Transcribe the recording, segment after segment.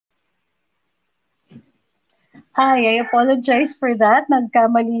Hi, I apologize for that.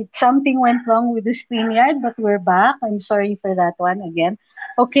 Nagkamali. Something went wrong with the StreamYard, but we're back. I'm sorry for that one again.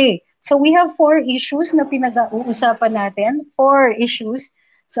 Okay, so we have four issues na pinag-uusapan natin. Four issues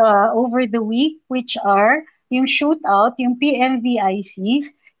over the week, which are yung shootout, yung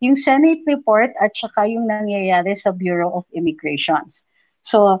PMVICs, yung Senate report, at saka yung nangyayari sa Bureau of Immigrations.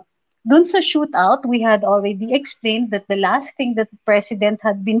 So, dun sa shootout, we had already explained that the last thing that the President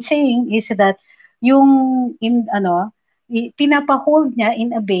had been saying is that yung pinapahold niya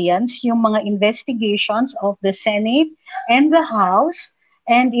in abeyance yung mga investigations of the Senate and the House,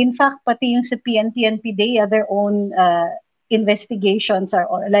 and in fact pati yung sa PNP their own investigations are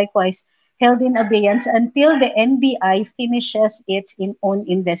likewise held in abeyance until the NBI finishes its own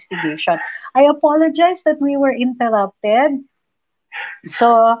investigation. I apologize that we were interrupted.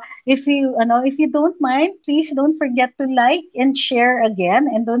 So if you don't mind, please don't forget to like and share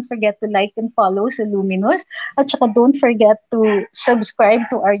again, and don't forget to like and follow sa Luminous, at saka don't forget to subscribe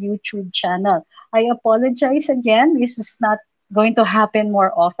to our YouTube channel. I apologize again. This is not going to happen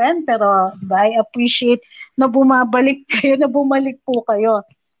more often, pero I appreciate na bumabalik kayo, na bumalik po kayo.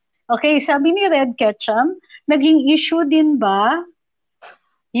 Okay, sabi ni Red Ketchum, naging issue din ba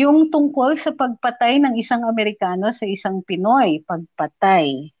yung tungkol sa pagpatay ng isang Amerikano sa isang Pinoy,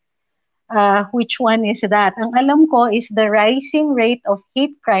 pagpatay? Which one is that? Ang alam ko is the rising rate of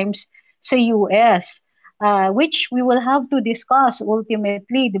hate crimes sa US, which we will have to discuss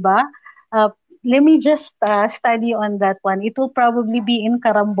ultimately, di ba? Let me just study on that one. It will probably be in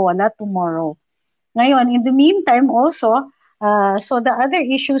Carambola tomorrow. Ngayon, in the meantime also, so the other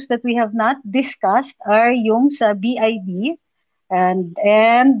issues that we have not discussed are yung sa BID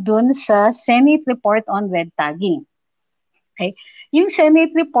and dun sa Senate report on red tagging. Okay? Yung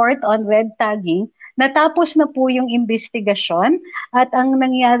Senate report on red tagging, natapos na po yung investigasyon, at ang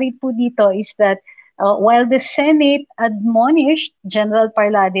nangyari po dito is that while the Senate admonished General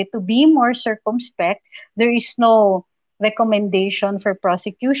Parlade to be more circumspect, there is no recommendation for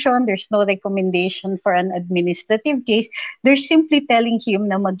prosecution, there's no recommendation for an administrative case. They're simply telling him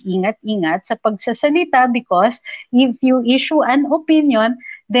na mag-ingat-ingat sa pagsasalita, because if you issue an opinion,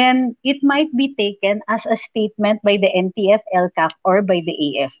 then it might be taken as a statement by the NTF, LCAC, or by the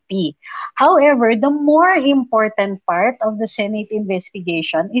AFP. However, the more important part of the Senate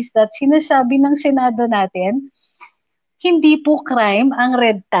investigation is that sinasabi ng Senado natin, hindi po crime ang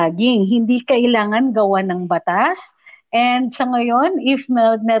red tagging. Hindi kailangan gawa ng batas. And sa ngayon, if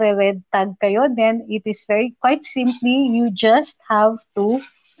nare-red tag kayo, then it is quite simply, you just have to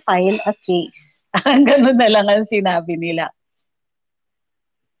file a case. Ganun na lang ang sinabi nila.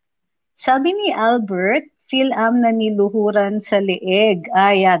 Sabi ni Albert, PhilAm na niluhuran sa leeg.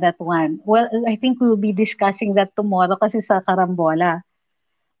 Yeah, that one. Well, I think we'll be discussing that tomorrow kasi sa Karambola.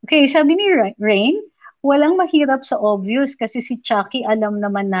 Okay, sabi ni Rain, walang mahirap sa obvious kasi si Chucky, alam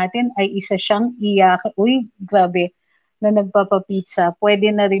naman natin, ay isa siyang iyak. Uy, grabe, na nagpapapizza.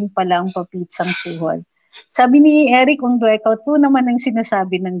 Pwede na rin palang papizzang suhol. Sabi ni Eric Ungdueco, true naman ang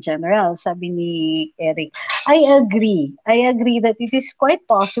sinasabi ng General. Sabi ni Eric, I agree. I agree that it is quite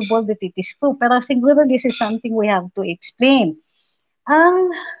possible that it is true. Pero siguro this is something we have to explain.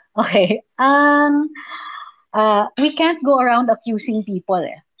 We can't go around accusing people.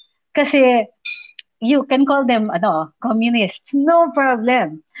 Kasi you can call them communists, no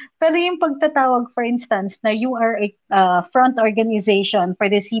problem. Pero yung pagtatawag, for instance, na you are a front organization for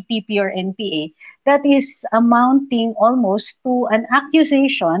the CPP or NPA, that is amounting almost to an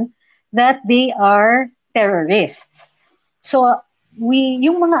accusation that they are terrorists. So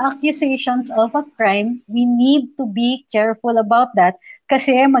yung mga accusations of a crime, we need to be careful about that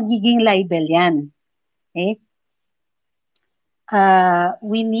kasi magiging libel yan. Okay?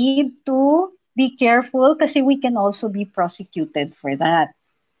 We need to be careful kasi we can also be prosecuted for that.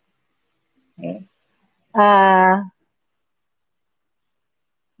 Okay.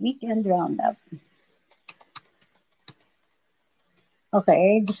 Weekend roundup.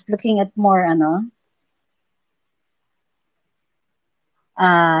 Okay, just looking at more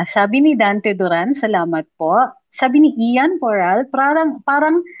sabi ni Dante Duran, salamat po. Sabi ni Ian Poral, parang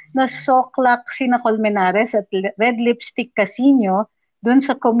nasoklak sina Colmenares at Red Lipstick Casino dun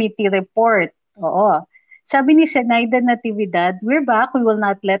sa committee report. Oo. Sabi ni Zenaida Natividad, we're back. We will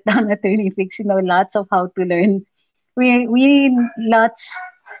not let down Attorney Fix. You know, lots of how to learn. We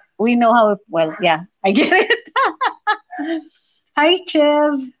know how, well, yeah, I get it. Hi,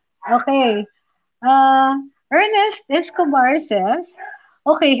 Chev. Okay. Ernest Escobar says,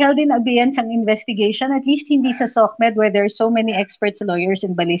 okay, held in abeyance ang investigation, at least hindi sa SOCMED where there are so many experts, lawyers,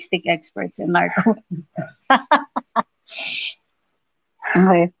 and ballistic experts in narco.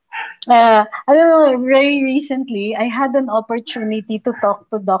 Okay. Alam mo, very recently, I had an opportunity to talk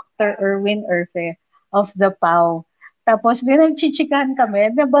to Dr. Erwin Erfe of the PAO. Tapos, din nagchichikahan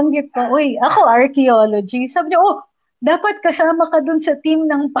kami, nabanggit ko, uy, ako archaeology. Sabi niya, oh, dapat kasama ka dun sa team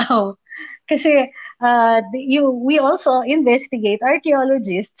ng PAO. Kasi we also investigate,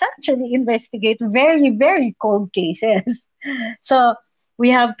 archaeologists actually investigate very, very cold cases. So, we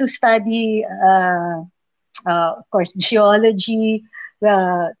have to study of course, geology,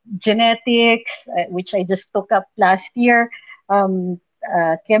 genetics, which I just took up last year,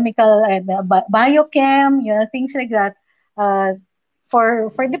 chemical and biochem, things like that. Uh,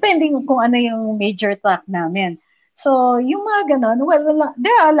 for depending kung ano yung major track namin. So, yung mga ganon, well,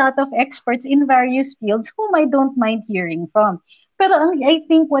 there are a lot of experts in various fields whom I don't mind hearing from. Pero I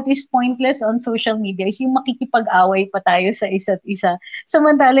think what is pointless on social media is yung makikipag-away pa tayo sa isa't isa.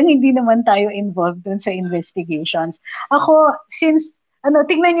 Samantalang hindi naman tayo involved dun sa investigations. Ako, since,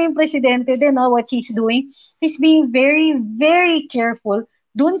 tingnan niyo yung presidente din, what he's doing, he's being very, very careful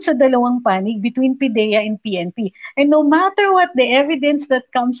dun sa dalawang panig between PIDEA and PNP. And no matter what the evidence that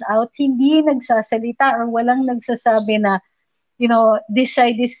comes out, hindi nagsasalita or walang nagsasabi na, this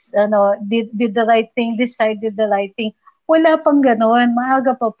side is, did the right thing, this side did the right thing. Wala pang ganon,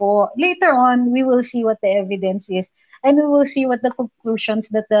 maaga pa po. Later on, we will see what the evidence is and we will see what the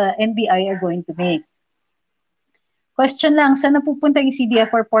conclusions that the NBI are going to make. Question lang, saan napupunta yung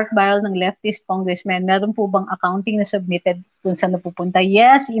CDF or pork barrel ng leftist congressman? Meron po bang accounting na submitted kung saan napupunta?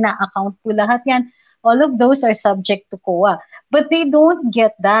 Yes, ina-account po lahat yan. All of those are subject to COA. But they don't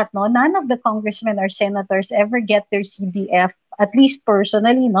get that, no? None of the congressmen or senators ever get their CDF, at least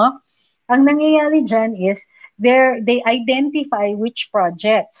personally, no? Ang nangyayari dyan is, they identify which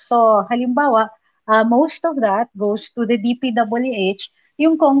projects. So, halimbawa, most of that goes to the DPWH.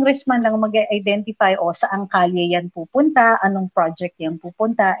 Yung congressman lang mag-identify, saan kalye yan pupunta, anong project yan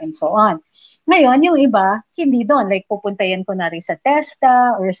pupunta, and so on. Ngayon, yung iba, hindi doon. Like, pupunta yan kunwari sa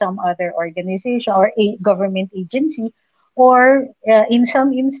TESTA or some other organization or a government agency or in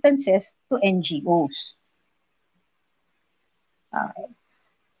some instances to NGOs.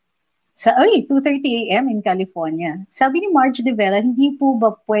 Sa 2:30 a.m. in California. Sabi ni Marge de Vera, hindi po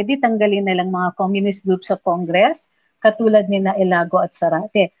ba pwede tanggalin na lang mga communist groups sa Congress, katulad ni na Elago at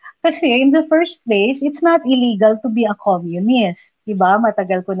Sarate? Kasi in the first place, it's not illegal to be a communist. Diba?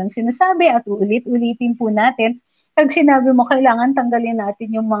 Matagal ko nang sinasabi at ulit-ulitin po natin. Pag sinabi mo, kailangan tanggalin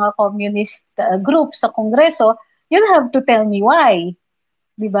natin yung mga communist groups sa Kongreso, you'll have to tell me why.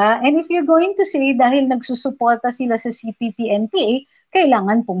 Diba? And if you're going to say dahil nagsusuporta sila sa CPP-NPA,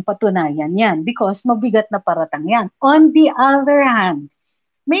 kailangan pong patunayan yan because mabigat na paratang yan. On the other hand,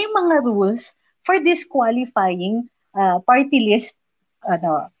 may mga rules for disqualifying party lists.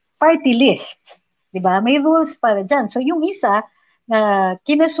 Diba? May rules para dyan. So yung isa,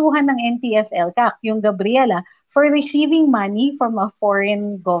 kinasuhan ng NTF-ELCAC, yung Gabriela, for receiving money from a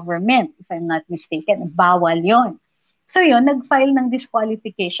foreign government, if I'm not mistaken. Bawal yon. So yun, nag-file ng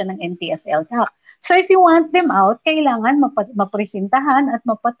disqualification ng NTF-ELCAC. So if you want them out, kailangan mapresentahan at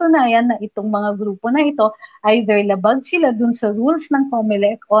mapatunayan na itong mga grupo na ito, either labag sila dun sa rules ng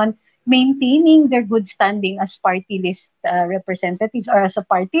COMELEC on maintaining their good standing as party list representatives or as a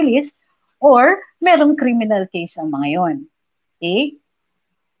party list, or merong criminal case ang mga yon. Okay?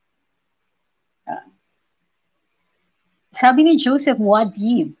 Sabi ni Joseph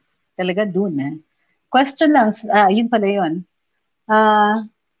Wadib, talaga dun Question lang, yun pala yun.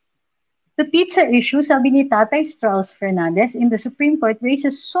 The pizza issue, sabi ni Tatay Strauss Fernandez, in the Supreme Court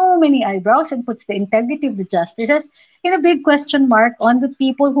raises so many eyebrows and puts the integrity of the justices in a big question mark on the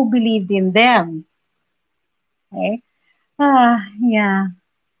people who believed in them. Okay? Yeah.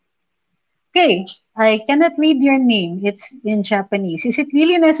 Okay, I cannot read your name. It's in Japanese. Is it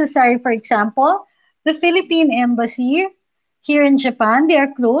really necessary, for example, the Philippine Embassy here in Japan, they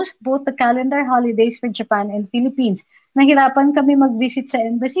are closed, both the calendar holidays for Japan and Philippines. Nahirapan kami mag-visit sa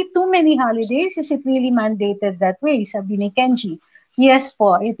embassy. Too many holidays. Is it really mandated that way? Sabi ni Kenji. Yes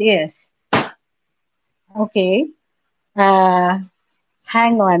po, it is. Okay.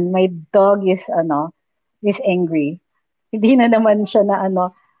 Hang on. My dog is angry. Hindi na naman siya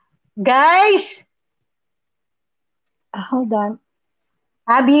na Guys! Hold on.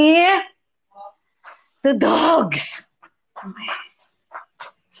 Abby! The dogs!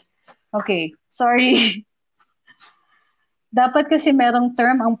 Okay, sorry. Dapat kasi merong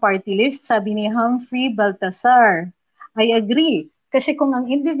term ang party list, sabi ni Humphrey Baltasar. I agree. Kasi kung ang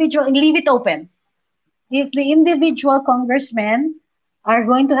individual, leave it open. If the individual congressmen are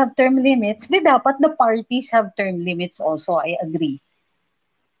going to have term limits, di dapat the parties have term limits also. I agree.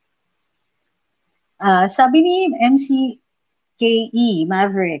 Sabi ni MCKE,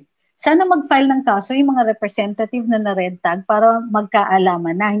 Maverick, Sana mag-file ng kaso yung mga representative na na-red tag para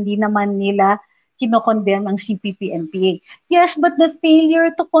magkaalaman na hindi naman nila kinokondemn ang CPP-NPA. Yes, but the failure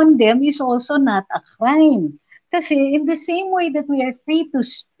to condemn is also not a crime. Kasi in the same way that we are free to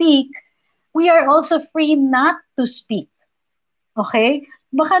speak, we are also free not to speak. Okay?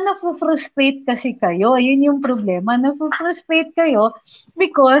 Baka na-frustrate kasi kayo. Yun yung problema. Na-frustrate kayo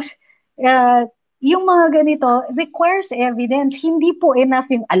because yung mga ganito requires evidence. Hindi po enough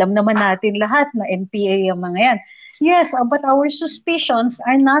yung alam naman natin lahat na NPA yung mga yan. Yes, but our suspicions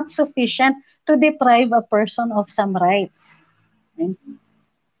are not sufficient to deprive a person of some rights.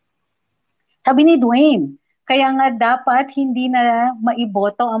 Sabi ni Dwayne, kaya nga dapat hindi na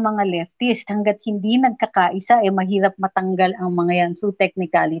maiboto ang mga leftist hanggat hindi nagkakaisa mahirap matanggal ang mga yan through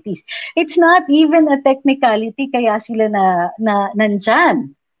technicalities. It's not even a technicality kaya sila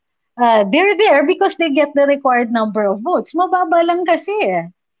nandyan. They're there because they get the required number of votes. Mababa lang kasi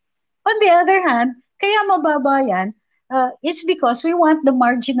On the other hand, kaya mababa yan, it's because we want the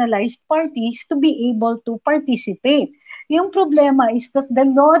marginalized parties to be able to participate. Yung problema is that the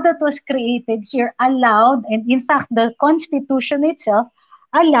law that was created here allowed, and in fact, the Constitution itself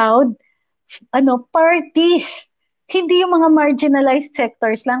allowed parties. Hindi yung mga marginalized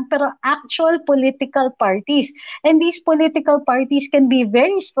sectors lang, pero actual political parties. And these political parties can be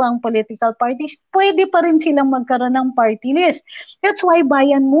very strong political parties. Pwede pa rin silang magkaroon ng party list. That's why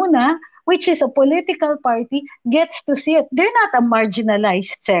Bayan Muna, which is a political party, gets to sit. They're not a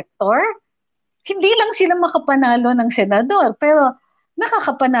marginalized sector. Hindi lang sila makapanalo ng senador, pero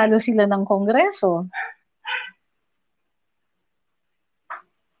nakakapanalo sila ng kongreso.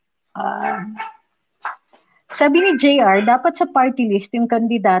 Sabi ni JR, dapat sa party list yung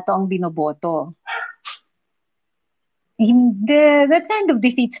kandidato ang binoboto. Hindi, that kind of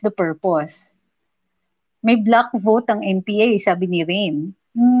defeats the purpose. May block vote ang NPA, sabi ni Rain.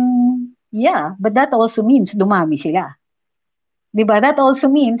 Yeah, but that also means dumami sila. Diba? That also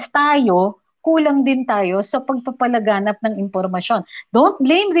means kulang din tayo sa pagpapalaganap ng impormasyon. Don't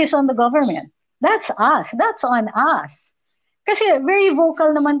blame this on the government. That's us. That's on us. Kasi very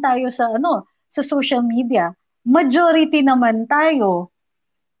vocal naman tayo sa social media. Majority naman tayo.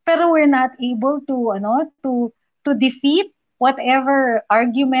 Pero we're not able to defeat whatever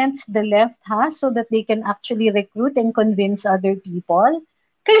arguments the left has so that they can actually recruit and convince other people.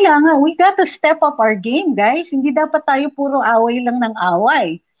 Kailangan, we got to step up our game, guys. Hindi dapat tayo puro away lang ng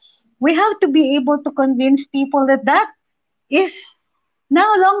away. We have to be able to convince people that that is no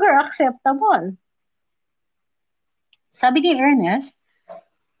longer acceptable. Sabi ni Ernest,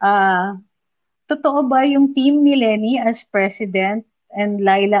 totoo ba yung team ni Lenny as president and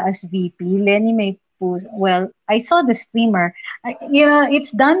Laila as VP? Lenny may well, I saw the streamer. It's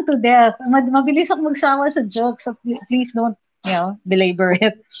done to death. Mabilis ako magsawa sa jokes, so please don't, belabor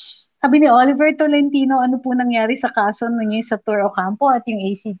it. Sabi ni Oliver Tolentino, ano po nangyari sa kaso ninyo sa Tour Ocampo at yung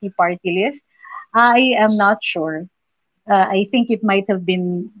ACT party list? I am not sure. I think it might have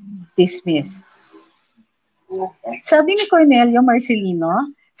been dismissed. Sabi ni Cornelio Marcelino,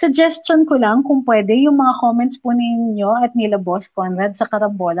 suggestion ko lang kung pwede yung mga comments po ninyo at nila Boss Conrad sa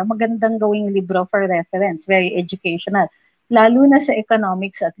Karambola, magandang gawing libro for reference, very educational. Lalo na sa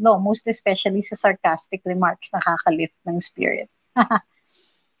economics at law, most especially sa sarcastic remarks, nakakalift ng spirit.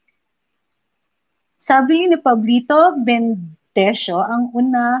 Sabi ni Pablito Bendesio, ang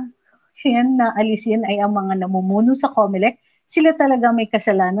una na alisin ay ang mga namumuno sa COMELEC, sila talaga may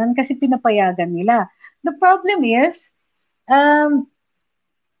kasalanan kasi pinapayagan nila. The problem is,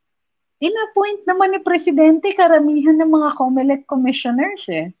 in-appoint naman ni Presidente karamihan ng mga COMELEC commissioners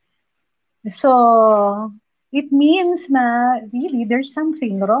So, it means na really there's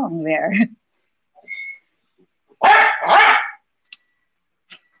something wrong there.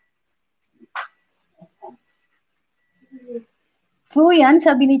 True yan,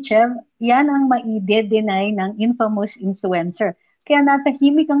 sabi ni Chev, yan ang maide-deny ng infamous influencer. Kaya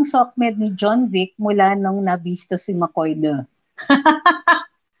natahimik ang SOCMED ni John Vic mula nung nabisto si McCoy na.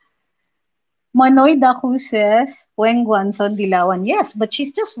 Manoy Dacuses, Weng Guanzon Dilawan. Yes, but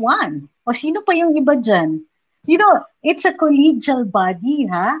she's just one. O sino pa yung iba dyan? It's a collegial body,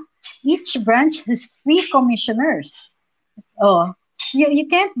 ha? Each branch has 3 commissioners. Oh,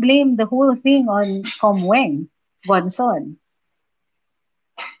 you can't blame the whole thing on Weng Guanzon.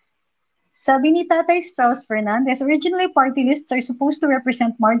 Sabi ni Tatay Strauss Fernandez, originally party lists are supposed to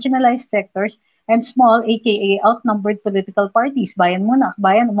represent marginalized sectors and small, aka outnumbered political parties. Bayan Muna,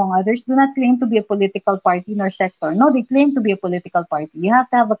 Bayan, among others, do not claim to be a political party nor sector. No, they claim to be a political party. You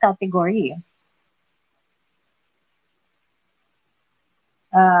have to have a category.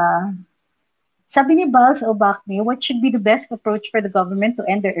 Sabi ni Bals Obakme, what should be the best approach for the government to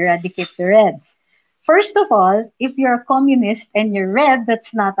end or eradicate the Reds? First of all, if you're a communist and you're red,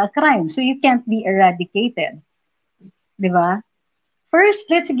 that's not a crime. So you can't be eradicated. Di ba? First,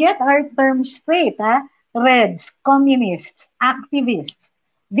 let's get our terms straight. Ha? Reds, communists, activists.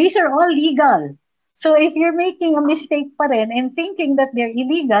 These are all legal. So if you're making a mistake pa rin and thinking that they're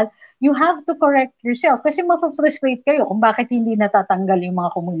illegal, you have to correct yourself. Kasi mapafrustrate kayo kung bakit hindi natatanggal yung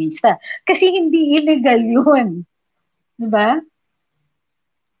mga komunista. Kasi hindi illegal yun. Diba?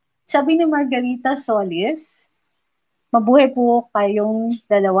 Sabi ni Margarita Solis, mabuhay po kayong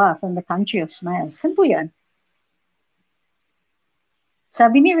dalawa from the country of smiles. Saan po yan?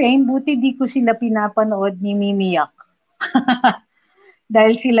 Sabi ni Rain, buti di ko sila pinapanood ni Mimiyak.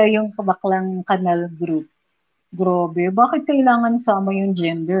 Dahil sila yung kabaklang kanal group. Grobe, bakit kailangan sama yung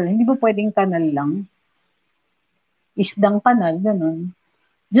gender? Hindi ba pwedeng kanal lang? Isdang kanal, ganun.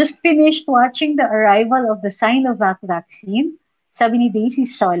 Just finished watching the arrival of the Sinovac vaccine. Sabi ni Daisy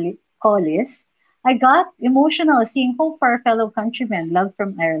Collis, I got emotional seeing hope for our fellow countrymen. Love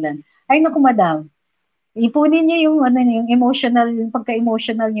from Ireland. Ay, naku, madam. Ipunin niyo yung emotional, yung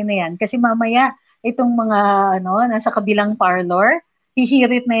pagka-emotional niyo na yan. Kasi mamaya, itong mga, nasa kabilang parlor,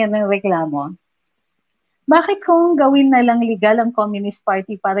 hihirit na yan ng reklamo. Bakit kung gawin na lang legal ang Communist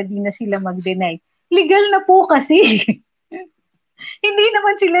Party para di na sila mag-deny? Legal na po kasi. Hindi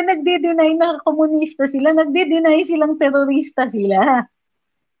naman sila nagde-deny na komunista sila, nagde-deny silang terorista sila.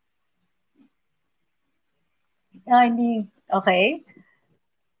 Hindi. Okay.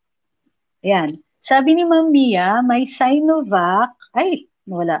 Yan. Sabi ni Ma'am Mia, may Sinovac. Ay,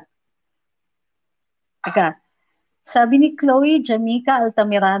 wala. Teka. Sabi ni Chloe Jamaica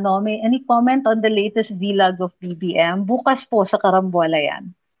Altamirano, may any comment on the latest vlog of BBM? Bukas po sa Karambola yan.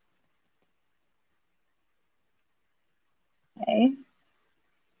 Okay.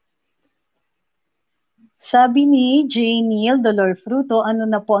 Sabi ni J. Neil Dolor Fruto, ano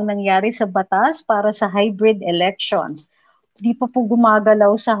na po ang nangyari sa batas para sa hybrid elections? Di pa po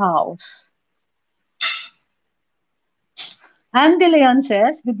gumagalaw sa House. Anne De Leon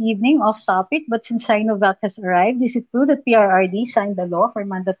says, good evening, off topic, but since Sinovac has arrived, is it true that PRRD signed the law for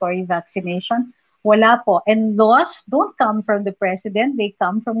mandatory vaccination? Wala po. And laws don't come from the president, they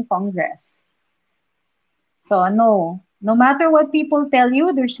come from Congress. So no matter what people tell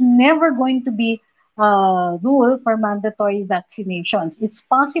you, there's never going to be a rule for mandatory vaccinations. It's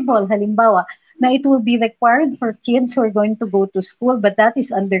possible, halimbawa, na it will be required for kids who are going to go to school, but that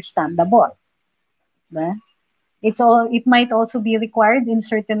is understandable. Diba? It might also be required in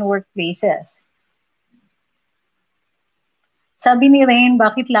certain workplaces. Sabi ni Rain,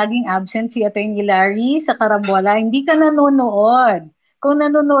 bakit laging absent si Atty. Larry sa Karambola? Hindi ka nanonood. Kung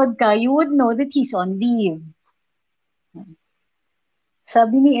nanonood ka, you would know that he's on leave.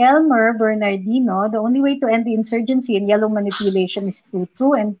 Sabi ni Elmer Bernardino, the only way to end the insurgency and yellow manipulation is through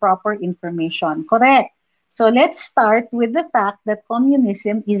true and proper information. Correct. So let's start with the fact that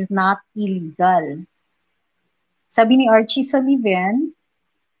communism is not illegal. Sabi ni Archie Sullivan,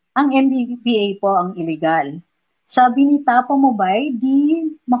 ang NDPA po ang illegal. Sabi ni Tapo Mobay, di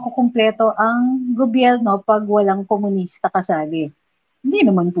makukumpleto ang gobyerno pag walang komunista kasali. Hindi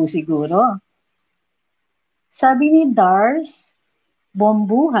naman po siguro. Sabi ni Dars,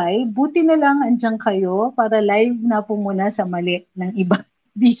 Bombuhay, buti na lang andyan kayo para live na po muna sa mali ng iba.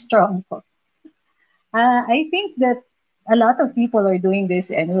 Be strong po. I think that a lot of people are doing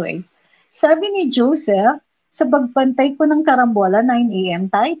this anyway. Sabi ni Joseph, sa pagbantay ko ng Karambola, 9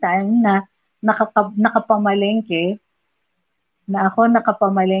 a.m. time na nakapamalengke,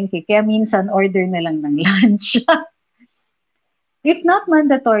 kaya minsan order na lang ng lunch. If not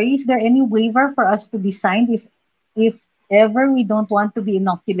mandatory, is there any waiver for us to be signed if ever we don't want to be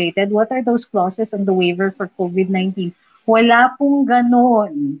inoculated? What are those clauses on the waiver for COVID-19? Wala pong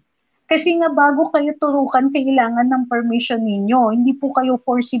ganon. Kasi nga bago kayo turukan, kailangan ng permission ninyo. Hindi po kayo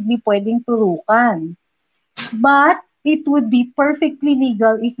forcibly pwedeng turukan. But it would be perfectly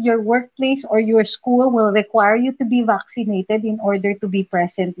legal if your workplace or your school will require you to be vaccinated in order to be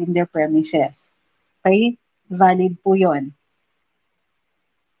present in their premises. Okay? Valid po yun.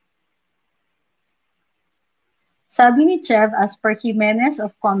 Sabi ni Chev, as per Jimenez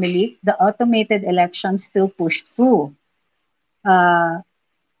of Comelec, the automated election still pushed through.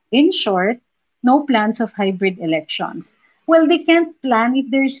 In short, no plans of hybrid elections. Well, they can't plan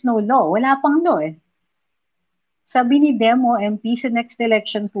if there's no law. Wala pang law eh. Sabi ni Demo MP, sa next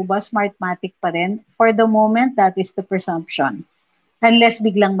election po ba, Smartmatic pa rin? For the moment, that is the presumption. Unless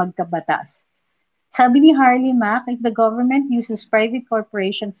biglang magkabatas. Sabi ni Harley Mac, if the government uses private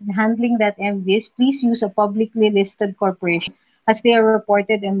corporations in handling that MVs, please use a publicly listed corporation as they are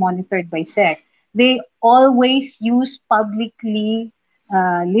reported and monitored by SEC. they always use publicly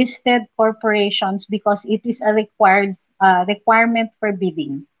listed corporations because it is a requirement for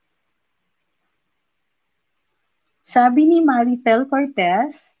bidding. Sabi ni Maritel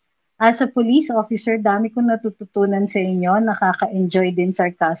Cortez, as a police officer, dami kong natututunan sa inyo. Nakaka-enjoy din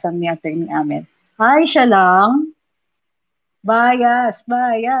sarcasm ni Atty. Ahmed. Hi, siya lang. Bias,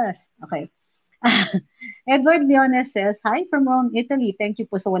 bias. Okay. Edward Leones says, hi from Rome, Italy. Thank you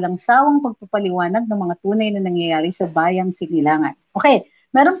po sa walang sawang pagpapaliwanag ng mga tunay na nangyayari sa bayang Sinilangan. Okay,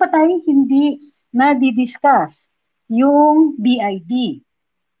 meron pa tayong hindi na di-discuss. Yung BID.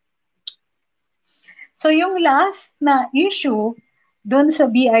 So yung last na issue doon sa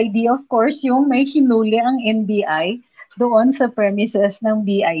BID, of course, yung may hinuli ang NBI doon sa premises ng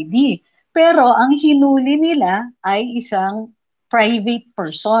BID. Pero ang hinuli nila ay isang private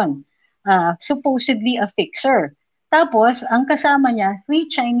person, supposedly a fixer. Tapos, ang kasama niya, 3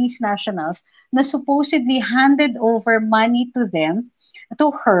 Chinese nationals na supposedly handed over money to them, to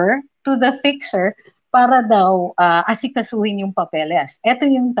her, to the fixer, para daw asikasuhin yung papeles. Ito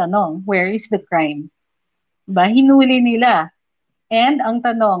yung tanong, where is the crime? Ba, hinuli nila. And ang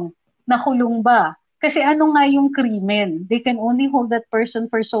tanong, nakulong ba? Kasi ano nga yung krimen? They can only hold that person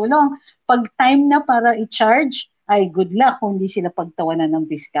for so long. Pag time na para i-charge, ay good luck kung hindi sila pagtawanan ng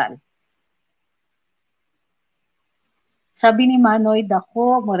piskal. Sabi ni Manoy,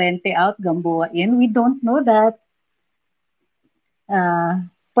 dako, Morente out, Gamboa in. We don't know that.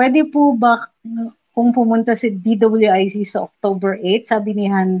 Pwede po ba kung pumunta si DWIC sa October 8, sabi ni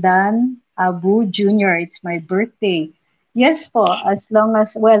Handan Abu Jr., it's my birthday. Yes po, as long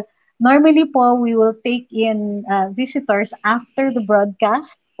as, well, normally po, we will take in visitors after the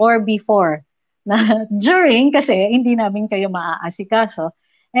broadcast or before. During, kasi hindi namin kayo maaasikaso.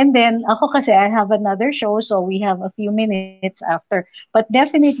 And then, ako kasi, I have another show, so we have a few minutes after. But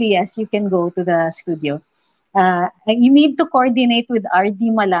definitely, yes, you can go to the studio. You need to coordinate with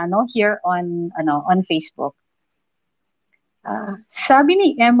RD Malano here on Facebook. Sabi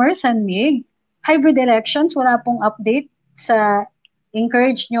ni Emerson Mig, hybrid elections, wala pong update sa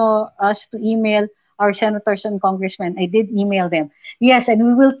encourage nyo us to email our senators and congressmen. I did email them. Yes, and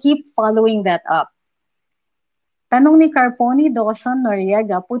we will keep following that up. Tanong ni Carponi Dawson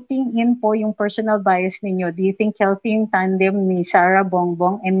Noriega, putting in po yung personal bias ninyo. Do you think healthy yung tandem ni Sara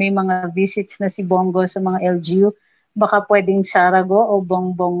Bongbong and may mga visits na si Bongo sa mga LGU? Baka pwedeng Sarago o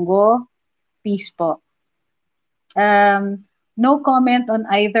Bongbongo? Peace po. No comment on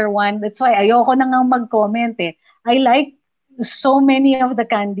either one. That's why ayoko na nga mag-comment eh. I like so many of the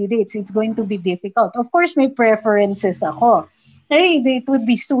candidates. It's going to be difficult. Of course, may preferences ako. Hey, it would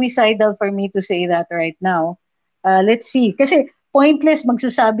be suicidal for me to say that right now. Let's see. Kasi pointless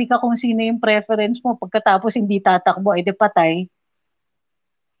magsasabi ka kung sino yung preference mo pagkatapos hindi tatakbo, edi patay.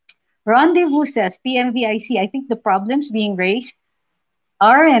 Rendezvous says, PMVIC, I think the problems being raised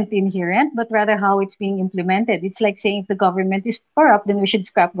aren't inherent, but rather how it's being implemented. It's like saying if the government is corrupt, then we should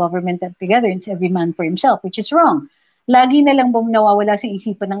scrap government together. It's every man for himself, which is wrong. Lagi na lang bang nawawala sa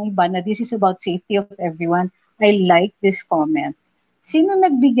isipan ng iba na this is about safety of everyone. I like this comment. Sino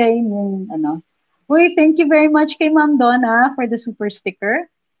nagbigay ng ano? Uy, thank you very much kay Ma'am Donna for the super sticker.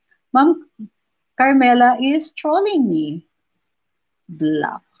 Ma'am Carmela is trolling me.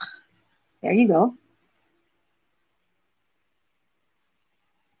 Block. There you go.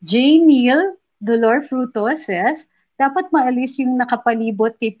 J. Neil Dolor Fruto says, dapat maalis yung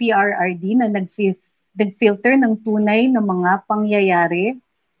nakapalibot kay PRRD na nag-filter ng tunay na mga pangyayari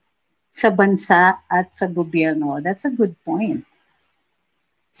sa bansa at sa gobyerno. That's a good point.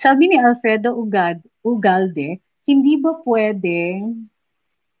 Sabi ni Alfredo Ugalde, hindi ba pwedeng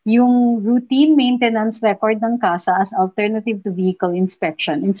yung routine maintenance record ng kasa as alternative to vehicle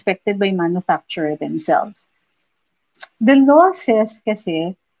inspection, inspected by manufacturer themselves? The law says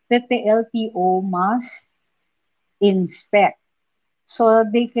kasi that the LTO must inspect. So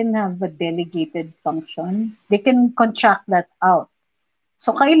they can have a delegated function. They can contract that out.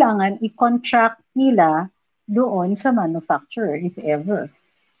 So kailangan i-contract nila doon sa manufacturer if ever.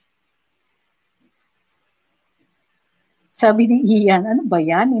 Sabi ni Ian, ano ba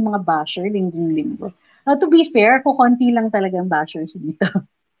yan? Yung mga basher, linggong-linggo. To be fair, kukunti lang talagang bashers dito.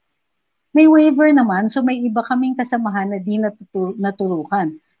 May waiver naman, so may iba kaming kasamahan na di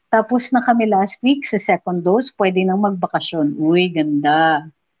naturukan. Tapos na kami last week sa second dose, pwede nang magbakasyon. Uy, ganda.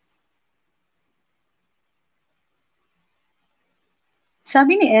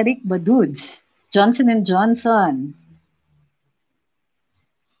 Sabi ni Eric Baduds, Johnson & Johnson,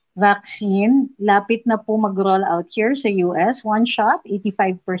 vaccine, lapit na po mag-roll out here sa US. One shot,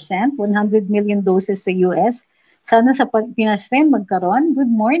 85%, 100 million doses sa US. Sana sa Pinas rin magkaroon. Good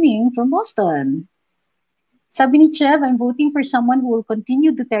morning from Boston. Sabi ni Chev, I'm voting for someone who will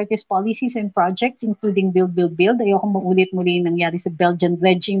continue Duterte's policies and projects, including Build, Build, Build. Ayoko maulit-muli yung nangyari sa Belgian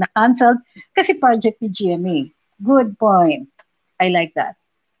dredging na cancelled kasi project ni GMA. Good point. I like that.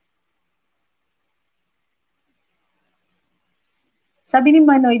 Sabi ni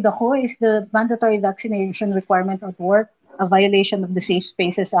Manoy Dako, is the mandatory vaccination requirement at work a violation of the Safe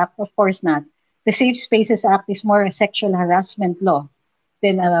Spaces Act? Of course not. The Safe Spaces Act is more a sexual harassment law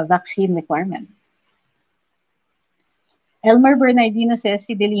than a vaccine requirement. Elmer Bernardino says,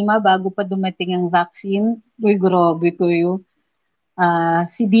 si Delima, bago pa dumating ang vaccine, uy, grabe ko yun.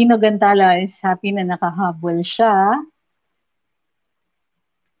 Si Dino Gantala is happy na nakahabol siya.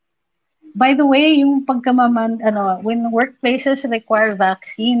 By the way, yung when workplaces require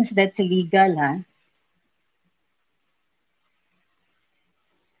vaccines, that's illegal, ha?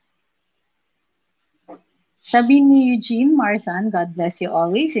 Sabi ni Eugene Marsan, God bless you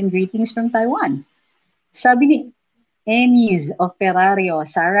always, and greetings from Taiwan. Sabi ni Ennis of Ferrario,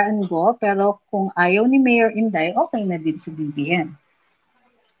 Sara and Go, pero kung ayaw ni Mayor Inday, okay na din sa BBM.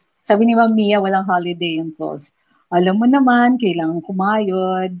 Sabi ni Ma'am Mia, walang holiday yung tolls. Alam mo naman, kailangan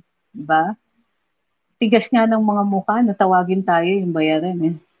kumayod, diba? Tigas nga ng mga mukha, natawagin tayo yung bayaran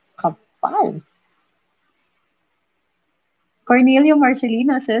eh. Kapal. Cornelio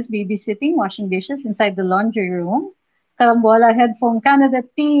Marcelino says, babysitting, washing dishes inside the laundry room. Karambola Headphone Canada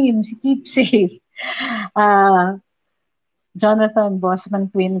team, keep safe. Jonathan, boss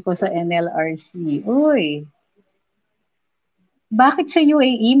ng twin ko sa NLRC. Uy. Bakit sa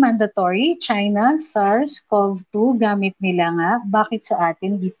UAE mandatory? China, SARS-CoV-2, gamit nila nga. Bakit sa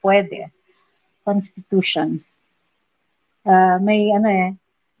atin di pwede? Constitution. May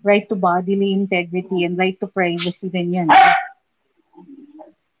right to bodily integrity and right to privacy din yan.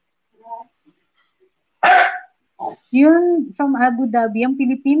 Yun, from Abu Dhabi, ang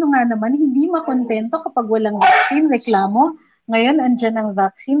Pilipino nga naman, hindi makontento kapag walang vaccine, reklamo. Ngayon, andyan ang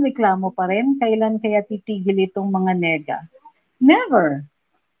vaccine, reklamo pa rin. Kailan kaya titigil itong mga nega? Never.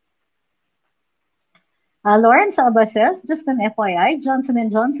 Lawrence Abba says, just an FYI, Johnson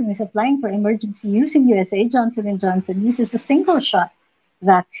 & Johnson is applying for emergency use in USA. Johnson & Johnson uses a single-shot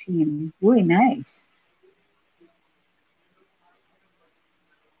vaccine. Uy, nice.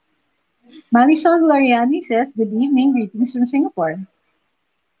 Marisol Lariani says, good evening, greetings from Singapore.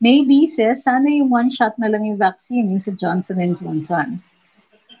 Maybe says, sana yung one shot na lang yung vaccine, yung sa Johnson & Johnson.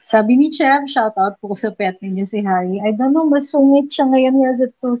 Sabi ni Chev, shout out po sa pet ninyo si Harry. I don't know, masungit siya ngayon, he has a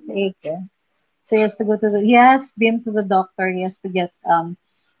toothache. So he has to go to he has been to the doctor, he has to get a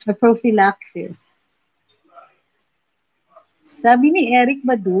prophylaxis. Sabi ni Eric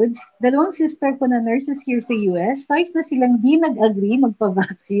Baduds, dalawang sister ko na nurses here sa US, twice na silang di nag-agree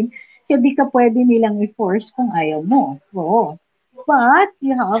magpa-vaccine, kaya di ka pwede nilang i-force kung ayaw mo. Oo. But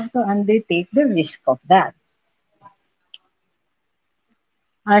you have to undertake the risk of that.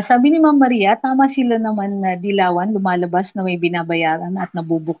 Sabi ni Ma'am Maria, tama sila naman na dilawan, lumalabas na may binabayaran at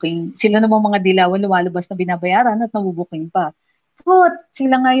nabubuking. Sila naman mga dilawan, lumalabas na binabayaran at nabubuking pa. Truth,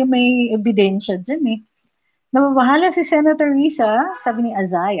 sila nga yung may ebidensya dyan eh. Nababahala si Senator Risa, sabi ni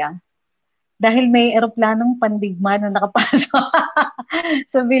Azaya, dahil may eroplanong pandigma na nakapasok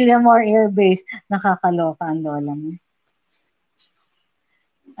sa Villamor Air Base. Nakakaloka ang lola mo.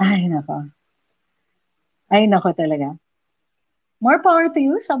 Ay, nako. Ay, nako talaga. More power to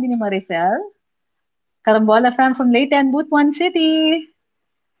you, sabi ni Marifel. Karambola fan from Leyte and Butuan City.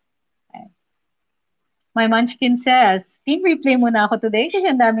 My Munchkin says, team replay muna ako today kasi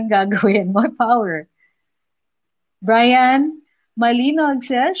ang daming gagawin. More power. Brian Malinog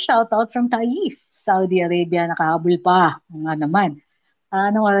says, shout out from Taif, Saudi Arabia. Nakahabol pa. Nga naman.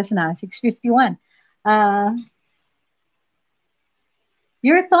 Anong oras na? 6:51.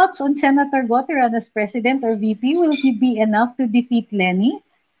 Your thoughts on Senator Goteran as president or VP? Will he be enough to defeat Lenny?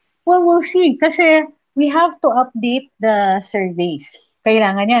 Well, we'll see. Kasi we have to update the surveys.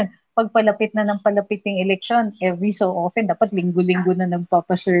 Kailangan yan. Pag palapit na ng palapit ng election, every so often, dapat linggo-linggo na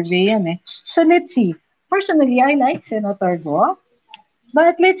nagpapasurvey yan eh. So let's see. Personally, I like Senator Go.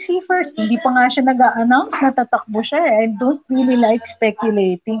 But let's see first. Hindi pa nga siya nag-a-announce na tatakbo siya. I don't really like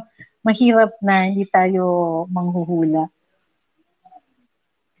speculating. Mahirap na hindi tayo manghuhula.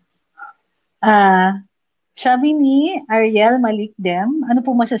 Sabi ni Ariel Malikdem, ano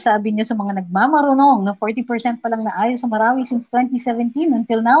po masasabi niyo sa mga nagmamarunong na 40% pa lang naayos sa Marawi since 2017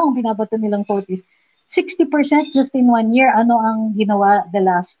 until now ang binabato nilang quote is 60% just in 1 year. Ano ang ginawa the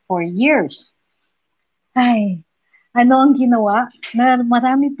last 4 years? Ay, ano ang ginawa? Na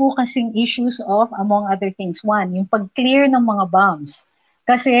marami po kasing issues of, among other things. One, yung pag-clear ng mga bombs.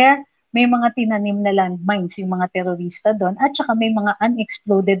 Kasi may mga tinanim na landmines yung mga terorista doon, at saka may mga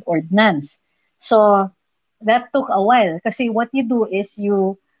unexploded ordnance. So, that took a while kasi what you do is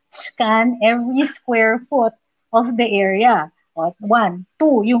you scan every square foot of the area. One.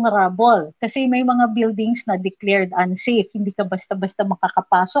 Two, yung rubble. Kasi may mga buildings na declared unsafe. Hindi ka basta-basta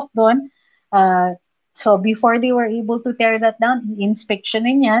makakapasok doon. So before they were able to tear that down,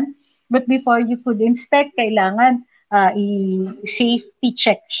 i-inspectionin yan. But before you could inspect, kailangan i-safety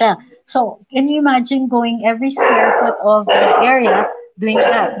check siya. So, can you imagine going every square foot of the area doing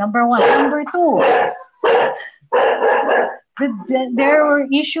that? Number one. Number two, there were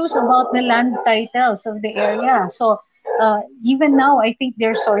issues about the land titles of the area. So, even now, I think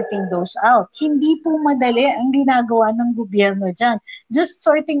they're sorting those out. Hindi po madali ang ginagawa ng gobyerno dyan. Just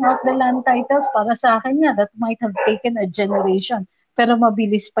sorting out the land titles, para sa akin nga, that might have taken a generation. Pero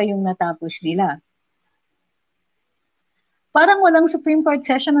mabilis pa yung natapos nila. Parang walang Supreme Court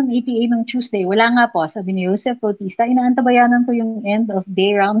session ng ATA ng Tuesday. Wala nga po, sabi ni Joseph Bautista. Inaantabayanan ko yung end of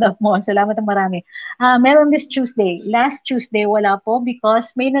day roundup mo. Salamat ang marami. Meron this Tuesday. Last Tuesday, wala po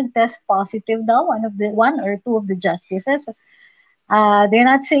because may nag-test positive daw, one or two of the justices. They're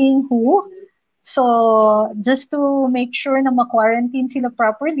not saying who. So, just to make sure na ma-quarantine sila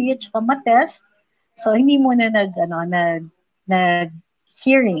properly at saka ma-test. So, hindi muna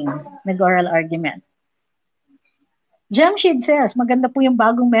nag-hearing, nag-oral argument. Jamshid says, maganda po yung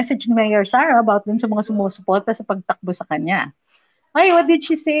bagong message ni Mayor Sara about dun sa mga sumusuporta sa pagtakbo sa kanya. Ay, what did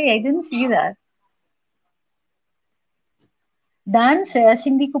she say? I didn't see that. Dan says,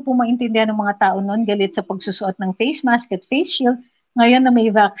 hindi ko po maintindihan ng mga tao noon galit sa pagsusuot ng face mask at face shield. Ngayon na may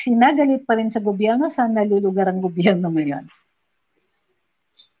vaccine na, galit pa rin sa gobyerno. Saan nalulugar ang gobyerno ngayon?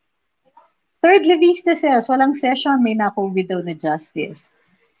 Third Levista says, walang session, may na-COVID daw na justice.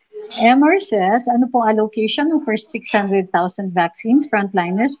 Emmer says, ano pong allocation ng first 600,000 vaccines,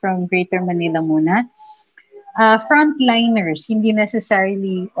 frontliners from Greater Manila muna? Frontliners, hindi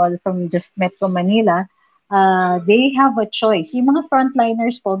necessarily all from just Metro Manila. They have a choice. Yung mga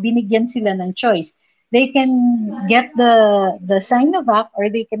frontliners po, binigyan sila ng choice. They can get the Sinovac or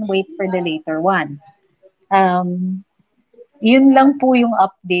they can wait for the later one. Yun lang po yung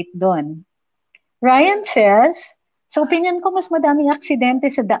update doon. Ryan says, sa opinion ko, mas madaming aksidente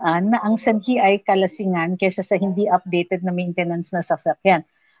sa daan na ang sanhi ay kalasingan kaysa sa hindi updated na maintenance na sasakyan.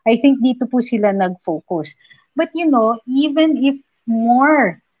 I think dito po sila nag-focus. But you know, even if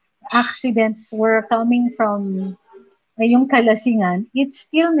more accidents were coming from yung kalasingan, it's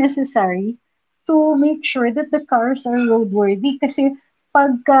still necessary to make sure that the cars are roadworthy. Kasi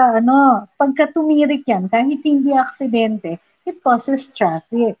pagka tumirik yan, kahit hindi aksidente, it causes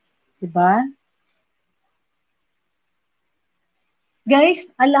traffic. Diba? Guys,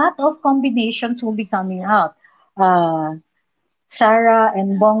 a lot of combinations will be coming out. Sarah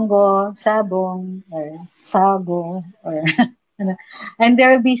and Bongo, Sabong, or Sago, or and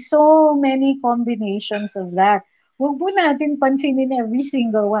there will be so many combinations of that. Huwag po natin pansinin every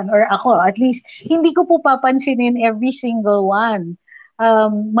single one. Or ako, at least, hindi ko po papansinin every single one.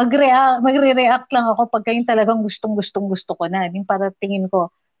 Magre-react lang ako pagka yung talagang gusto ko na. Yung para tingin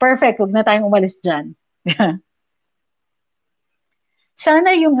ko, perfect, huwag na tayong umalis dyan.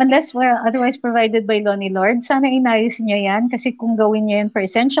 Sana yung unless otherwise provided by law ni Lord, sana inayos niya yan kasi kung gawin niya yan for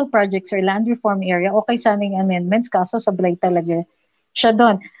essential projects or land reform area, okay sana yung amendments, kaso sablay talaga siya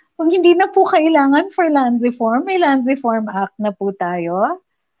doon. Kung hindi na po kailangan for land reform, may Land Reform Act na po tayo.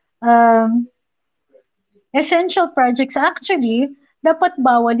 Essential projects, actually, dapat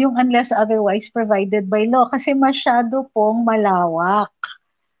bawal yung unless otherwise provided by law kasi masyado pong malawak.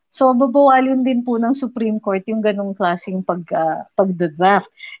 So, babawalin din po ng Supreme Court yung ganong klaseng pag-draft.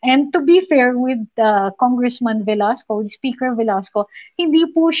 And to be fair with Congressman Velasco, Speaker Velasco, hindi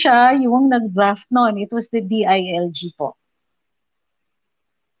po siya yung nag-draft noon. It was the DILG po.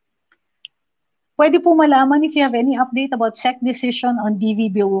 Pwede po malaman if you have any update about SEC decision on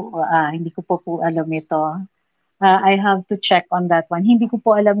DVBO. Hindi ko po alam ito. I have to check on that one. Hindi ko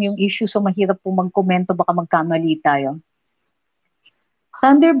po alam yung issue, so mahirap po magkomento, baka magkamali tayo.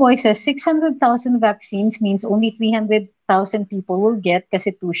 Thunderboy says 600,000 vaccines means only 300,000 people will get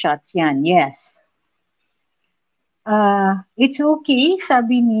kasi 2 shots yan. Yes. It's okay,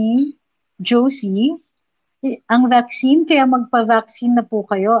 sabi ni Josie. Ang vaccine, kaya magpa-vaccine na po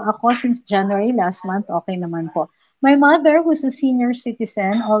kayo. Ako since January last month, okay naman po. My mother, who's a senior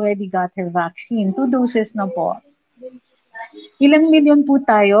citizen, already got her vaccine. 2 doses na po. Ilang milyon po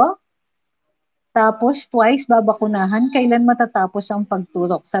tayo? Tapos twice babakunahan, kailan matatapos ang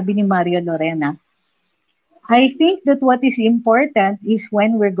pagturok? Sabi ni Mario Lorena. I think that what is important is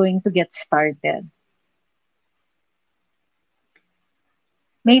when we're going to get started.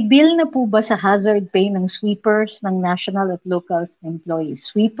 May bill na po ba sa hazard pay ng sweepers ng national at local employees?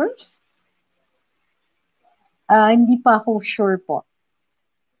 Sweepers? Hindi pa ako sure po.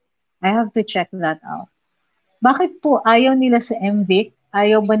 I have to check that out. Bakit po ayaw nila sa MVIC?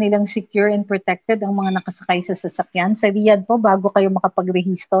 Ayaw ba nilang secure and protected ang mga nakasakay sa sasakyan? Sa Riyadh po, bago kayo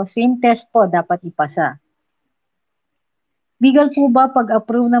makapagrehistro, same test po dapat ipasa. Legal po ba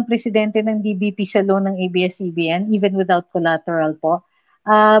pag-approve ng presidente ng DBP sa loan ng ABS-CBN even without collateral po?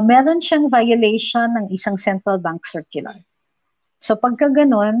 Meron siyang violation ng isang central bank circular. So pagka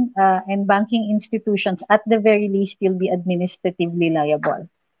ganun, and banking institutions at the very least will be administratively liable.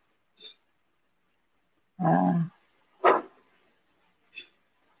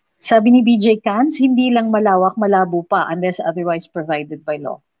 Sabi ni BJ Cans, hindi lang malawak, malabo pa unless otherwise provided by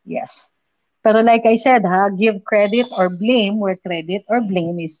law. Yes. Pero like I said, give credit or blame where credit or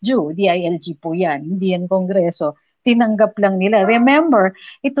blame is due. DILG po yan, hindi yan Kongreso. Tinanggap lang nila. Remember,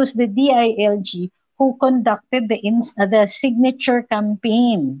 it was the DILG who conducted the signature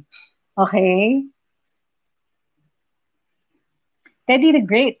campaign. Okay? Teddy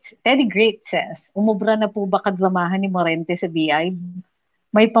Great says, umubra na po ba kadramahan ni Morente sa BI?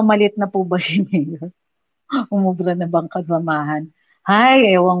 May pamalit na po ba si Mayor? Umubra na bang kadramahan?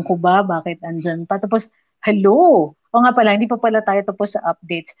 Hay, ewan ko ba, bakit andyan pa? Tapos, hello! O nga pala, hindi pa pala tayo tapos sa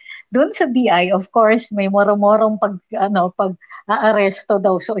updates. Doon sa BI, of course, may moro-morong pag-aaresto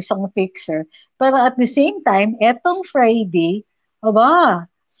daw sa isang fixer. Pero at the same time, etong Friday, aba,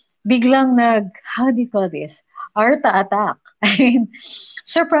 biglang how do you call this? ARTA attack.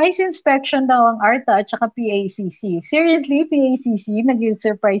 Surprise inspection daw ang ARTA at saka PACC. Seriously, PACC,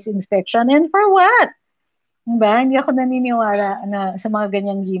 nag-surprise inspection? And for what? Diba? Hindi ako naniniwala na sa mga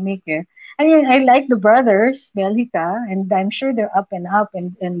ganyang gimmick eh. I mean, I like the brothers, Belgica, and I'm sure they're up and up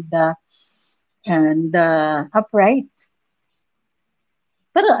and upright.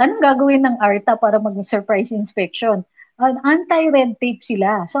 Pero anong gagawin ng ARTA para mag-surprise inspection? Anti-red tape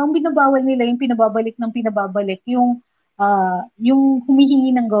sila. So ang binabawal nila yung pinababalik yung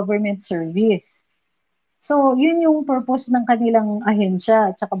humihingi ng government service. So, yun yung purpose ng kanilang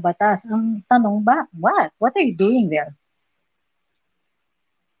ahensya at saka batas. Ang tanong ba, what? What are you doing there?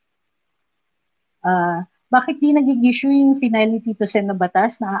 Bakit di nag-issue yung finality to send na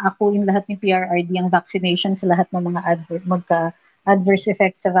batas na aakuin lahat ni PRRD ang vaccination sa lahat ng mga adverse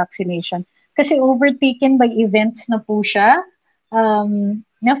effects sa vaccination? Kasi overtaken by events na po siya.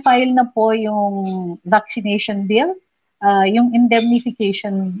 Na-file na po yung vaccination bill. Yung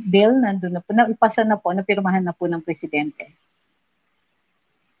indemnification bill, nandun na po, naipasa na po, napirmahan na po ng presidente.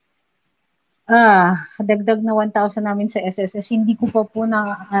 Dagdag na 1,000 namin sa SSS, hindi ko pa po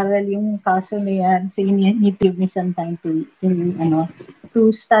na-aaral yung kaso na yan. So, need to give me some time to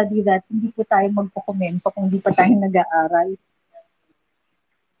study that. Hindi po tayo magpo-komento kung hindi pa tayo nag-aaral.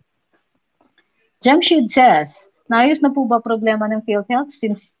 Jamshid says, naayos na po ba problema ng PhilHealth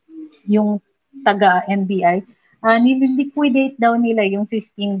since yung taga-NBI? Niliquidate daw nila yung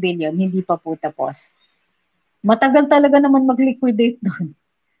 15 billion, hindi pa po tapos. Matagal talaga naman mag-liquidate doon.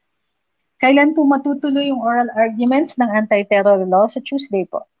 Kailan po matutuloy yung oral arguments ng anti-terror law? Sa Tuesday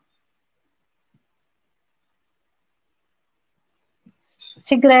po.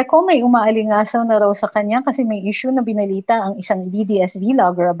 Si Greco may umaalingasaw na raw sa kanya kasi may issue na binalita ang isang BDS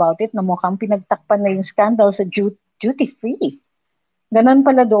vlogger about it na mukhang pinagtakpan na yung scandal sa duty free. Ganon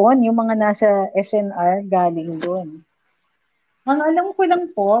pala doon, yung mga nasa SNR galing doon. Ang alam ko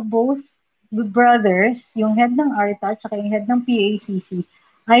lang po, both brothers, yung head ng ARTA at yung head ng PACC,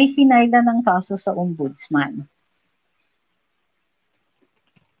 ay finayla ng kaso sa ombudsman.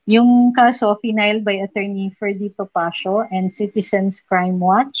 Yung kaso, finiled by Attorney Ferdy Topacio and Citizens Crime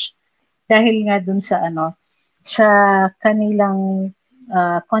Watch dahil nga dun sa sa kanilang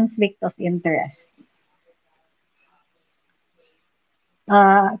conflict of interest.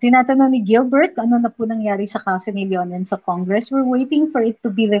 Tinatanong ni Gilbert, ano na po nangyari sa kaso ni Leonen sa Congress? We're waiting for it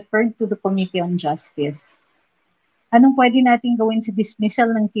to be referred to the Committee on Justice. Anong pwede natin gawin sa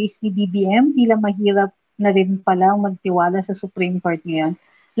dismissal ng case ni BBM? Tila mahirap na rin pala magtiwala sa Supreme Court ngayon.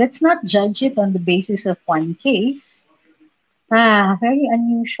 Let's not judge it on the basis of one case. Very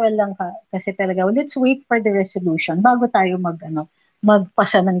unusual lang kasi talaga. Let's wait for the resolution bago tayo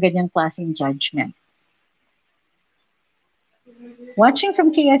magpasa ng ganyang klaseng judgment. Watching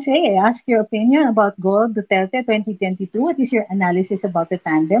from KSA, I ask your opinion about Gold Duterte 2022. What is your analysis about the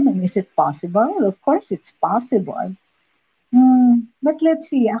tandem and is it possible? Of course, it's possible. But let's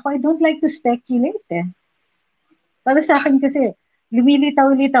see. Ako, I don't like to speculate eh. Para sa akin kasi,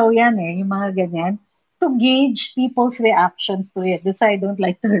 lumilitaw-litaw yan eh, yung mga ganyan, to gauge people's reactions to it. That's why I don't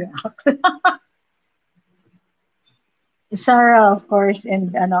like to react. Sarah, of course,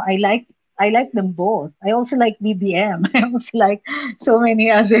 and I like them both. I also like BBM. I also like so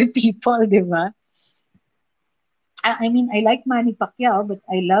many other people, di ba? I mean, I like Manny Pacquiao, but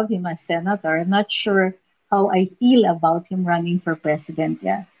I love him as senator. I'm not sure how I feel about him running for president.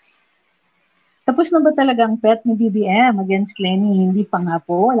 Yeah. Tapos na ba talaga ang pet ni BBM against Lenny? Hindi pa nga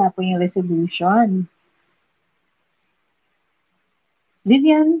po. Wala po yung resolution.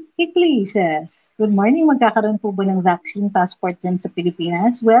 Vivian Hickley says, good morning. Magkakaroon po ba ng vaccine passport dyan sa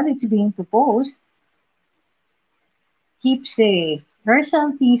Pilipinas? Well, it's being proposed. Keep safe.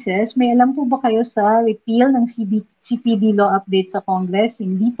 Herschel thesis, may alam po ba kayo sa repeal ng CPD law update sa Congress?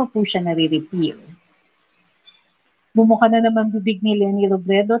 Hindi pa po siya nare-repeal. Bumuka na naman bibig ni Lenny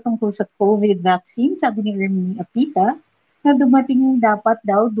Robredo tungkol sa COVID vaccine, sabi ni Ernie Apita, na dumating dapat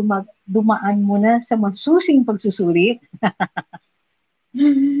daw dumaan muna sa masusing pagsusuri.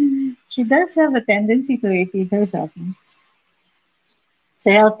 She does have a tendency to repeat herself. Sa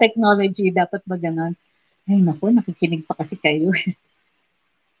health technology, dapat ba ganon? Ay naku, nakikinig pa kasi kayo.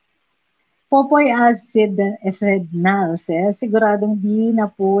 Popoy Asednal says, siguradong di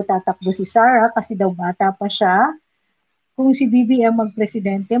na po tatakbo si Sarah kasi daw bata pa siya. Kung si BBM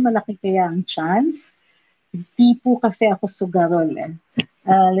magpresidente, malaki kaya ang chance? Di po kasi ako sugarol.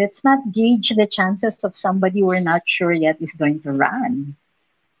 Let's not gauge the chances of somebody we're not sure yet is going to run.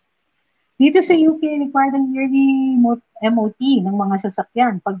 Dito sa UK, required ang yearly MOT ng mga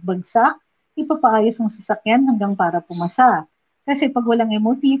sasakyan. Pagbagsak, ipapaayos ang sasakyan hanggang para pumasa. Kasi pag walang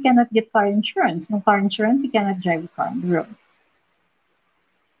MOT, you cannot get car insurance. No car insurance, you cannot drive a car on the road.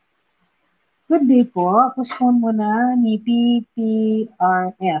 Good day po. Postpone muna ni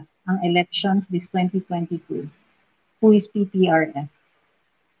PPRF ang elections this 2022. Who is PPRF?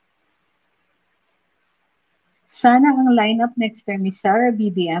 Sana ang lineup next term is Sara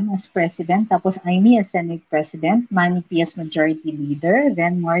BBM as President, tapos Amy as Senate President, Manny P as Majority Leader,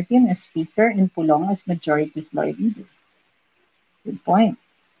 then Martin as Speaker, and Pulong as Majority Floor Leader. Good point.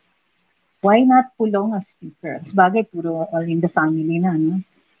 Why not Pulong as Speaker? Sabagay, puro all in the family na, no?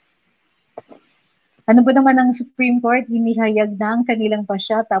 Ano ba naman ang Supreme Court? Inihayag na ang kanilang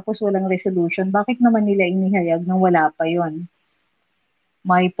pasya tapos walang resolution. Bakit naman nila inihayag nang wala pa yon?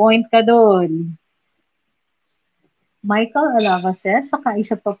 May point ka doon. Michael Alava says, saka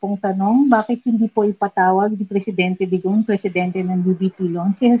isa pa pong tanong, bakit hindi po ipatawag ni Presidente Digong, Presidente ng DBT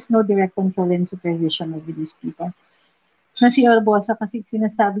loans? He has no direct control and supervision over these people. Na si Orbosa kasi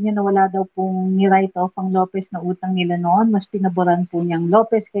sinasabi niya na wala daw pong ni-write off ang Lopez na utang nila noon, mas pinaboran po niyang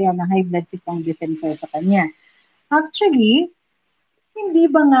Lopez kaya na high blood si pang defensor sa kanya. Actually, hindi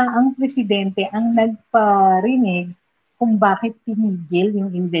ba nga ang presidente ang nagparinig kung bakit tinigil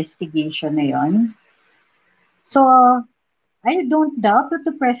yung investigation na yon? So, I don't doubt that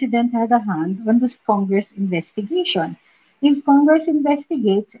the president had a hand on this Congress investigation. If Congress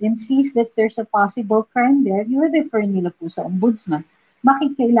investigates and sees that there's a possible crime there, i-refer nila po sa ombudsman.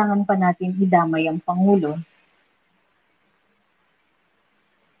 Bakit kailangan pa natin idamay ang Pangulo?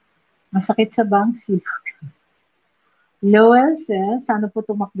 Masakit sa bank si Lowell says, sana po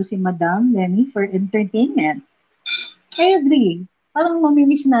tumakbo si Madam Lenny for entertainment. I agree. Parang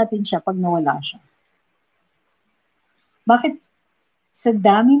mamimiss natin siya pag nawala siya. Bakit sa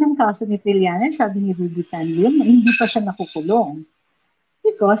dami ng kaso ni Trillanes, sabi ni Ruby Tanlim, na hindi pa siya nakukulong?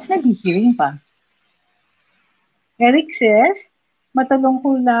 Because nag-hearing pa. Eric says, matanong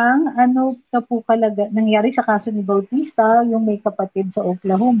ko lang, ano na po nangyari sa kaso ni Bautista, yung may kapatid sa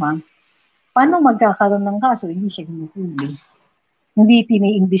Oklahoma? Paano magkakaroon ng kaso? Hindi siya hinihuli. Hindi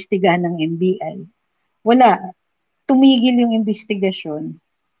tiniimbestigahan ng NBI. Wala. Tumigil yung investigasyon.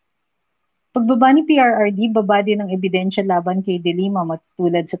 Pagbaba ni PRRD, baba din ng ebidensya laban kay De Lima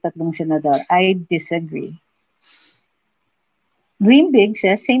matulad sa tatlong senador. I disagree. Dream Big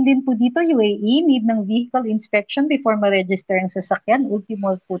says, same din po dito, UAE, need ng vehicle inspection before ma-register ang sasakyan.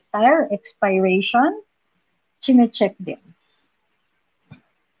 Ultimo po tire expiration, chine-check din.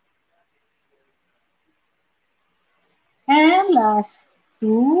 And last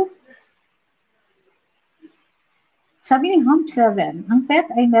two, sabi ni Hump7, ang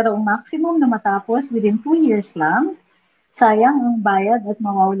PET ay merong maximum na matapos within 2 years lang. Sayang ang bayad at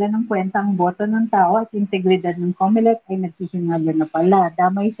mawawala ng kwenta ang boto ng tao at integridad ng COMELEC ay naghihinalo na pala.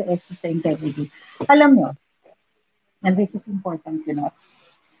 Damay sa ESO sa integrity. Alam nyo, and this is important to know,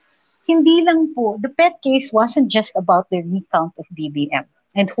 hindi lang po, the PET case wasn't just about the recount of BBM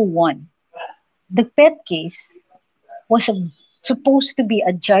and who won. The PET case was supposed to be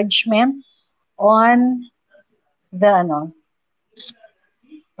a judgment on the,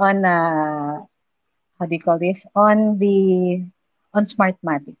 on, how do you call this? On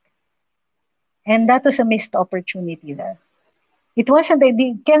Smartmatic. And that was a missed opportunity there. It wasn't,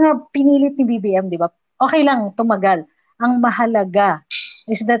 kaya nga pinilit ni BBM, di ba? Okay lang, tumagal. Ang mahalaga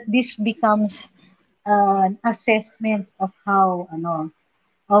is that this becomes an assessment of how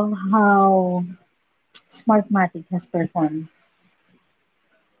Smartmatic has performed.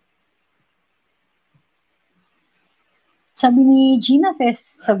 Sabi ni Gina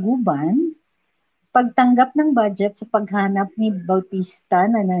Fes Saguban, pagtanggap ng budget sa paghanap ni Bautista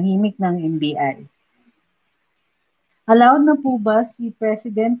na nahimik ng NBI. Allowed na po ba si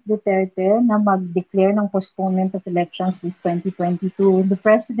President Duterte na mag-declare ng postponement of elections this 2022? The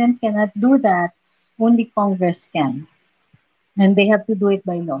President cannot do that. Only Congress can. And they have to do it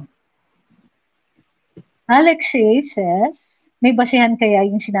by law. Alexei says, may basihan kaya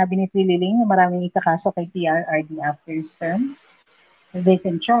yung sinabi ni Trililing na maraming ikakaso kay PRRD after his term? They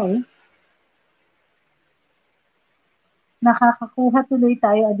can try. Nakakakuha tuloy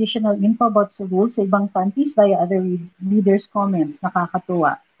tayo additional info about sa rules sa ibang countries via other leaders' comments.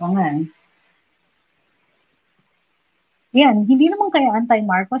 Nakakatuwa. O nga. Yan, hindi naman kaya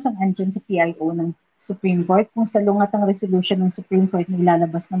anti-Marcos ang andyan sa PIO ng Supreme Court kung salungat ang resolution ng Supreme Court na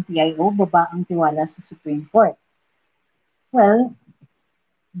ilalabas ng PIO, baba ang tiwala sa Supreme Court. Well,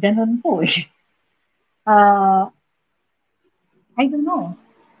 ganun po eh. I don't know.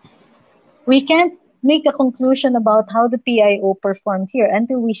 We can't make a conclusion about how the PIO performed here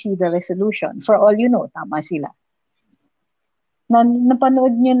until we see the resolution. For all you know, tama sila.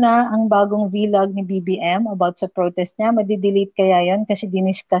 Napanood nyo na ang bagong vlog ni BBM about sa protest niya, madidelete kaya yan kasi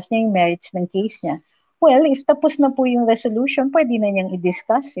diniscuss niya yung merits ng case niya. Well, if tapos na po yung resolution, pwede na niyang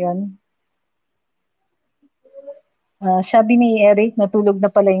i-discuss yun. Sabi ni Eric, natulog na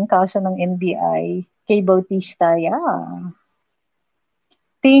pala yung kaso ng NBI kay Bautista. Yeah.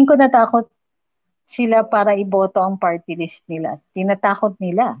 Tingin ko natakot sila para iboto ang party list nila. Tinatakot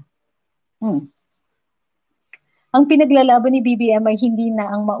nila. Ang pinaglalaban ni BBM ay hindi na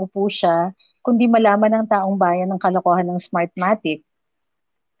ang maupo siya, kundi malaman ng taong bayan ng kalokohan ng Smartmatic.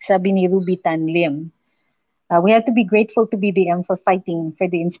 Sabi ni Ruby Tanlim. We have to be grateful to BBM for fighting for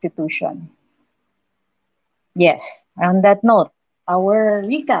the institution. Yes, on that note, our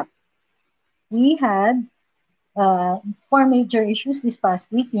recap. We had 4 major issues this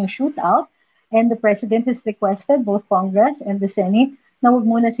past week, yung shootout, and the President has requested both Congress and the Senate na huwag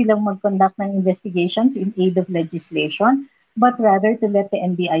muna silang mag-conduct ng investigations in aid of legislation, but rather to let the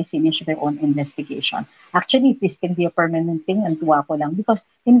NBI finish their own investigation. Actually, this can be a permanent thing, and tuwa ko lang, because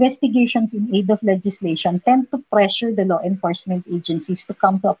investigations in aid of legislation tend to pressure the law enforcement agencies to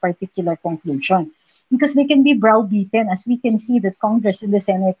come to a particular conclusion. Because they can be browbeaten, as we can see that Congress and the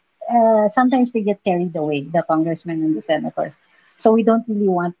Senate, sometimes they get carried away, the congressmen and the senators. So we don't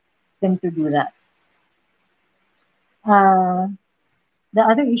really want them to do that. The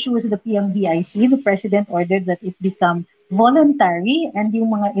other issue was the PMBIC. The President ordered that it become voluntary, and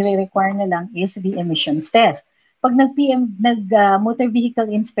yung mga i-require na lang is the emissions test. Pag nag-motor vehicle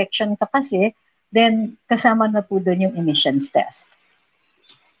inspection ka kasi, then kasama na po doon yung emissions test.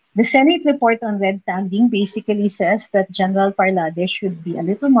 The Senate report on red tagging basically says that General Parlades should be a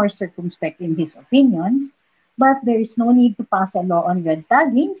little more circumspect in his opinions, but there is no need to pass a law on red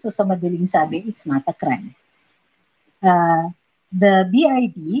tagging, so sa madaling sabi, it's not a crime. The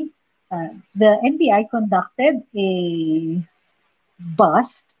BID, the NBI conducted a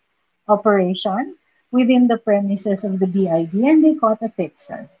bust operation within the premises of the BID, and they caught a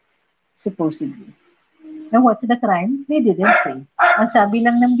fixer, supposedly. And what's the crime? They didn't say. Ang sabi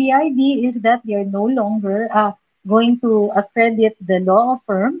lang ng BID is that they're no longer going to accredit the law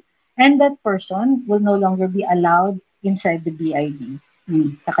firm, and that person will no longer be allowed inside the BID.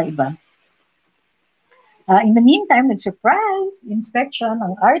 Kakaiba. In the meantime, nag-surprise inspection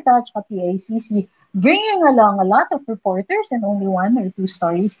ng RTAC at PACC, bringing along a lot of reporters, and only 1 or 2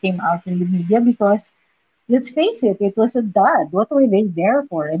 stories came out in the media because, let's face it was a dud. What were they there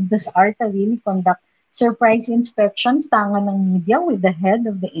for? And does ARTA really conduct surprise inspections, tanga ng media, with the head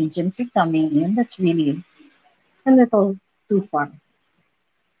of the agency coming in? That's really a little too far.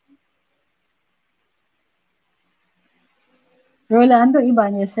 Rolando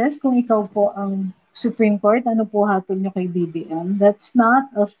Ibanez says, kung ikaw po ang Supreme Court, ano po hatol nyo kay BBM? That's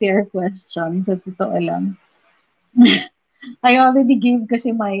not a fair question, sa totoo lang. I already gave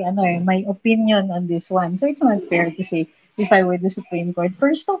kasi my opinion on this one. So it's not fair to say if I were the Supreme Court.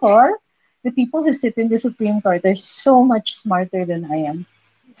 First of all, the people who sit in the Supreme Court are so much smarter than I am.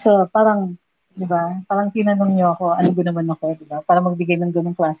 So parang, di ba, parang tinanong niyo ako, ano ba naman ako, di ba, para magbigay ng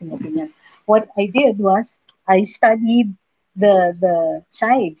ganung klaseng opinion. What I did was, I studied the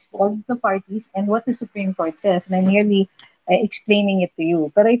sides, all the parties, and what the Supreme Court says. And I explaining it to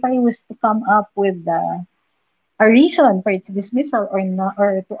you. But if I was to come up with a reason for its dismissal or not,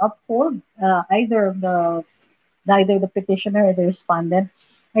 or to uphold either the petitioner or the respondent,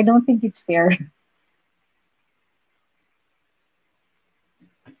 I don't think it's fair.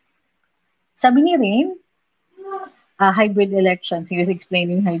 Sabi ni Rain, hybrid elections. He was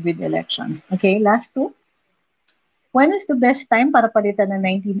explaining hybrid elections. Okay, last two. When is the best time para palitan ng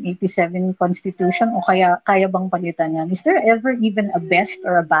 1987 Constitution o kaya bang palitan yan? Is there ever even a best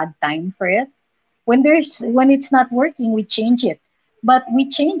or a bad time for it? When it's not working, we change it. But we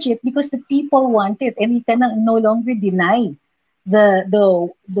change it because the people want it, and we can no longer deny the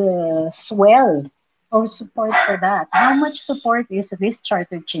swell of support for that. How much support is this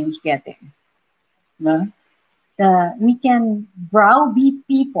charter change getting? No? We can browbeat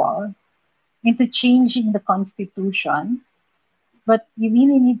people into changing the constitution, but you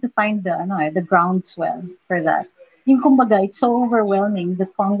really need to find the groundswell for that. Yung kumbaga, it's so overwhelming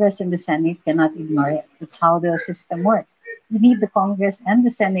that Congress and the Senate cannot ignore it. That's how the system works. You need the Congress and the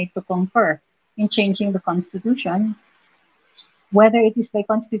Senate to concur in changing the Constitution, whether it is by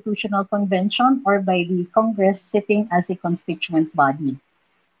constitutional convention or by the Congress sitting as a constituent body.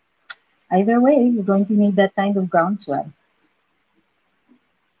 Either way, you're going to need that kind of groundswell.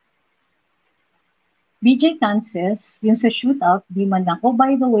 BJ Tan says, yung sa shootout, di man lang. Oh,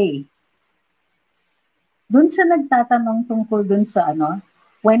 by the way, dun sa nagtatanong tungkol dun sa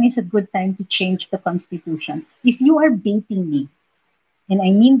when is a good time to change the Constitution? If you are baiting me, and I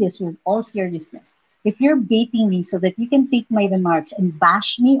mean this with all seriousness, if you're baiting me so that you can take my remarks and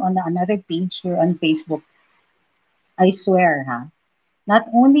bash me on another page here on Facebook, I swear, not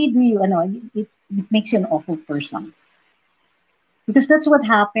only do you, it makes you an awful person. Because that's what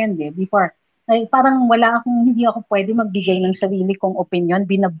happened before. Ay, parang hindi ako pwede magbigay ng sarili kong opinion.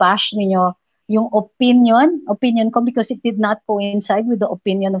 Binabash niyo yung opinion ko because it did not coincide with the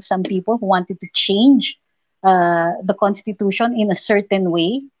opinion of some people who wanted to change the Constitution in a certain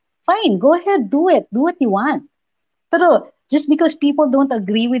way. Fine, go ahead, do it. Do what you want. Pero just because people don't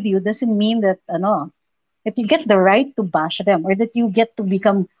agree with you doesn't mean that that you get the right to bash them or that you get to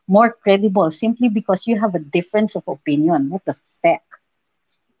become more credible simply because you have a difference of opinion. What the heck?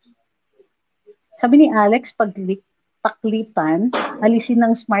 Sabi ni Alex, paklipan, alisin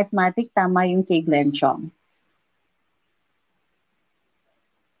ng Smartmatic, tama yung kay Glenn Chong.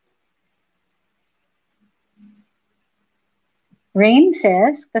 Rain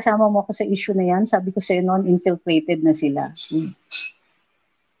says, kasama mo ko sa issue na yan, sabi ko sa'yo noon, infiltrated na sila.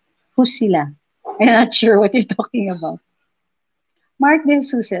 Who's sila? I'm not sure what you're talking about. Mark De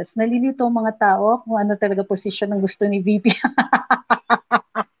Jesus says, nalilito ang mga tao kung ano talaga posisyon ng gusto ni VP.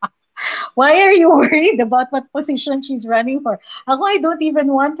 Why are you worried about what position she's running for? Ako, I don't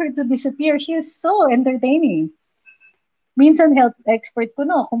even want her to disappear. She is so entertaining. Minsan health expert ko,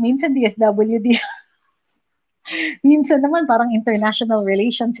 no? Kung minsan DSWD. Minsan naman parang international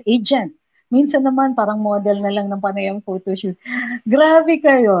relations agent. Minsan naman parang model na lang ng panayang photoshoot. Grabe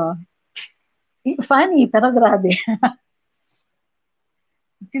kayo. Funny, pero grabe.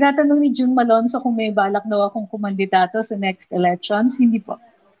 Tinatanong ni June Malonzo kung may balak daw akong kumandidato sa next elections. Hindi po.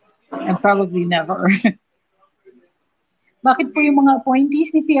 And probably never. Bakit po yung mga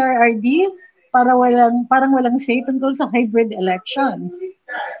appointees ni PRRD parang walang say tungkol sa hybrid elections?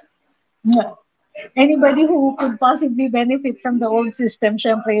 Anybody who could possibly benefit from the old system,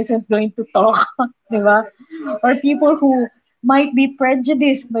 syempre, isn't going to talk, di ba? Or people who might be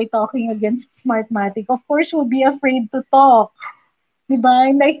prejudiced by talking against Smartmatic, of course, will be afraid to talk, di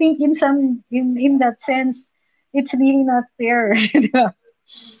ba? And I think in that sense, it's really not fair, di ba?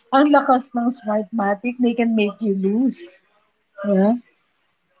 Ang lakas ng Smartmatic, they can make you lose. Yeah.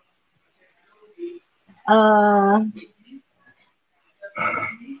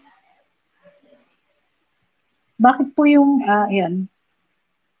 Bakit po yung, yan.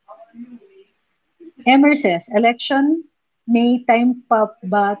 Emer says, election, may time pa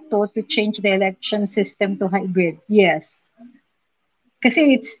ba to change the election system to hybrid? Yes.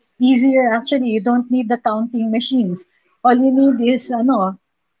 Kasi it's easier, actually, you don't need the counting machines. All you need is, ano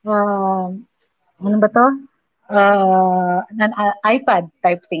ba to? An iPad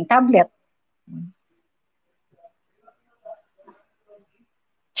type thing, tablet.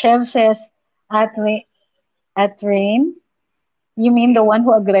 Chev says, at Rain, you mean the one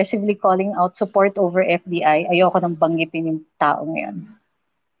who aggressively calling out support over FDI? Ayoko nang banggitin yung tao ngayon.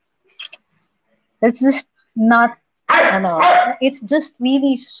 It's just not, it's just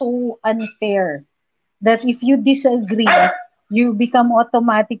really so unfair that if you disagree, you become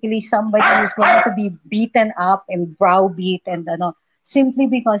automatically somebody who's going to be beaten up and browbeat and simply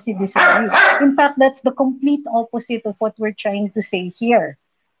because he disagrees. In fact, that's the complete opposite of what we're trying to say here.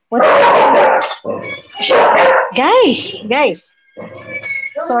 What, guys,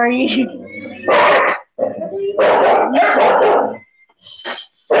 sorry.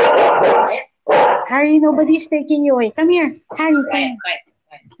 Harry, nobody's taking you away. Come here. Harry, come here.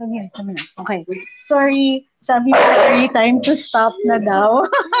 Come here, come here. Okay. Sorry, sabi ko Harry, time to stop na daw.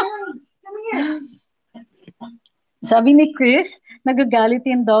 Sabi ni Chris, nagagalit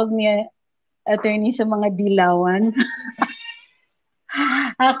yung dog ni attorney sa mga dilawan.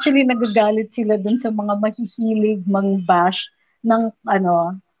 Actually, nagagalit sila dun sa mga mahihilig mang-bash ng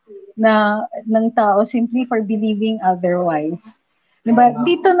ng tao simply for believing otherwise. Diba?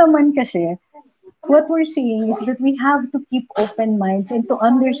 Dito naman kasi, what we're saying is that we have to keep open minds and to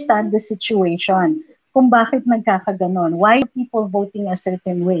understand the situation. Kung bakit nagkakaganon. Why are people voting a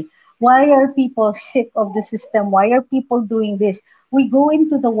certain way? Why are people sick of the system? Why are people doing this? We go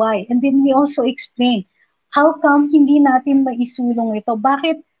into the why. And then we also explain how come hindi natin maisulong ito?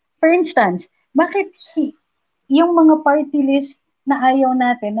 Bakit, for instance, bakit yung mga party list na ayaw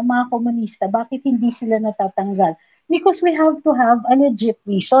natin, ng mga komunista, bakit hindi sila natatanggal? Because we have to have a legit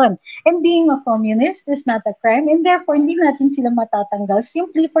reason. And being a communist is not a crime, and therefore, hindi natin sila matatanggal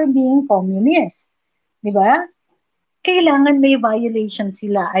simply for being communist. Di ba? Kailangan may violation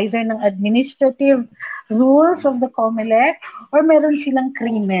sila, either ng administrative rules of the COMELEC, or meron silang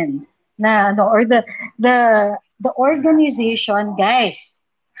krimen na or the organization, guys,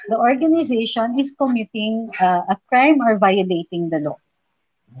 the organization is committing a crime or violating the law.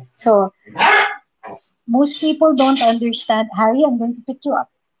 So most people don't understand. Harry, I'm going to pick you up.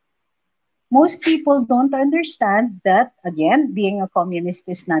 Most people don't understand that, again, being a communist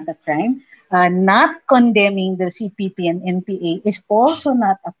is not a crime. Not condemning the CPP and NPA is also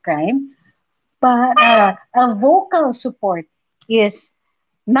not a crime. But a vocal support is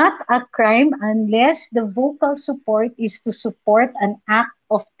not a crime unless the vocal support is to support an act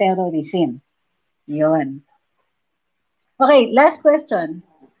of terrorism. Yun. Okay, last question.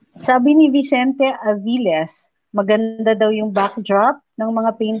 Sabi ni Vicente Aviles, maganda daw yung backdrop ng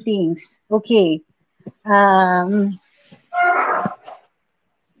mga paintings. Okay.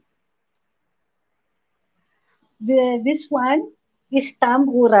 This one is Tam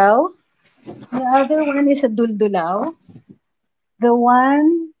Uraw. The other one is a Duldulaw. The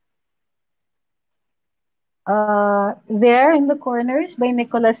one there in the corners by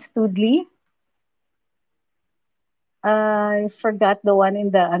Nicholas Studley. I forgot the one in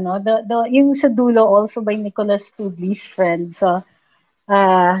the yung sa dulo also by Nicholas Studley's friend. So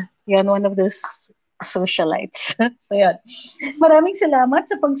yan, one of those socialites. So yan. Maraming salamat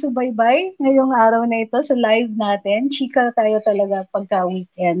sa pagsubaybay ngayong araw na ito sa live natin. Chika tayo talaga pagka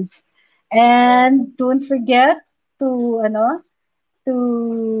weekends. And don't forget to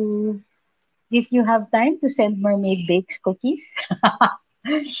if you have time to send Mermaid Bakes cookies.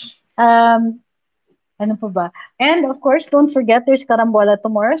 Ano pa ba? And of course, don't forget there's Karambola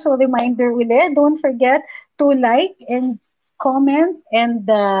tomorrow. So reminder ulit, don't forget to like and comment and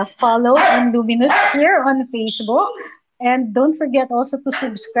follow on Luminous here on Facebook. And don't forget also to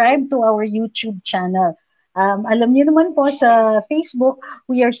subscribe to our YouTube channel. Alam niyo naman po sa Facebook,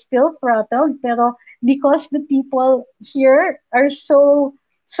 we are still throttled. Pero because the people here are so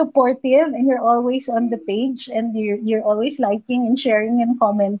supportive and you're always on the page and you're always liking and sharing and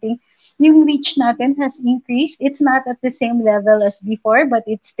commenting, yung reach natin has increased. It's not at the same level as before, but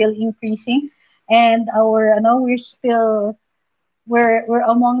it's still increasing. And we're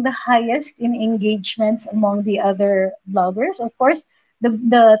among the highest in engagements among the other bloggers. Of course,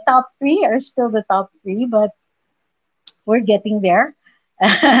 the top three are still the top three, but we're getting there.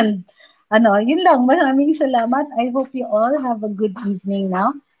 And yun lang. Maraming salamat. I hope you all have a good evening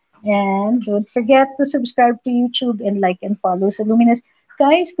now. And don't forget to subscribe to YouTube and like and follow sa Luminous.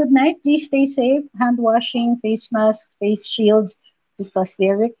 Guys, good night. Please stay safe. Hand washing, face masks, face shields, because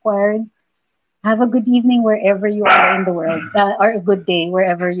they're required. Have a good evening wherever you are in the world, or a good day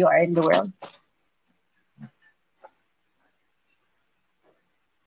wherever you are in the world.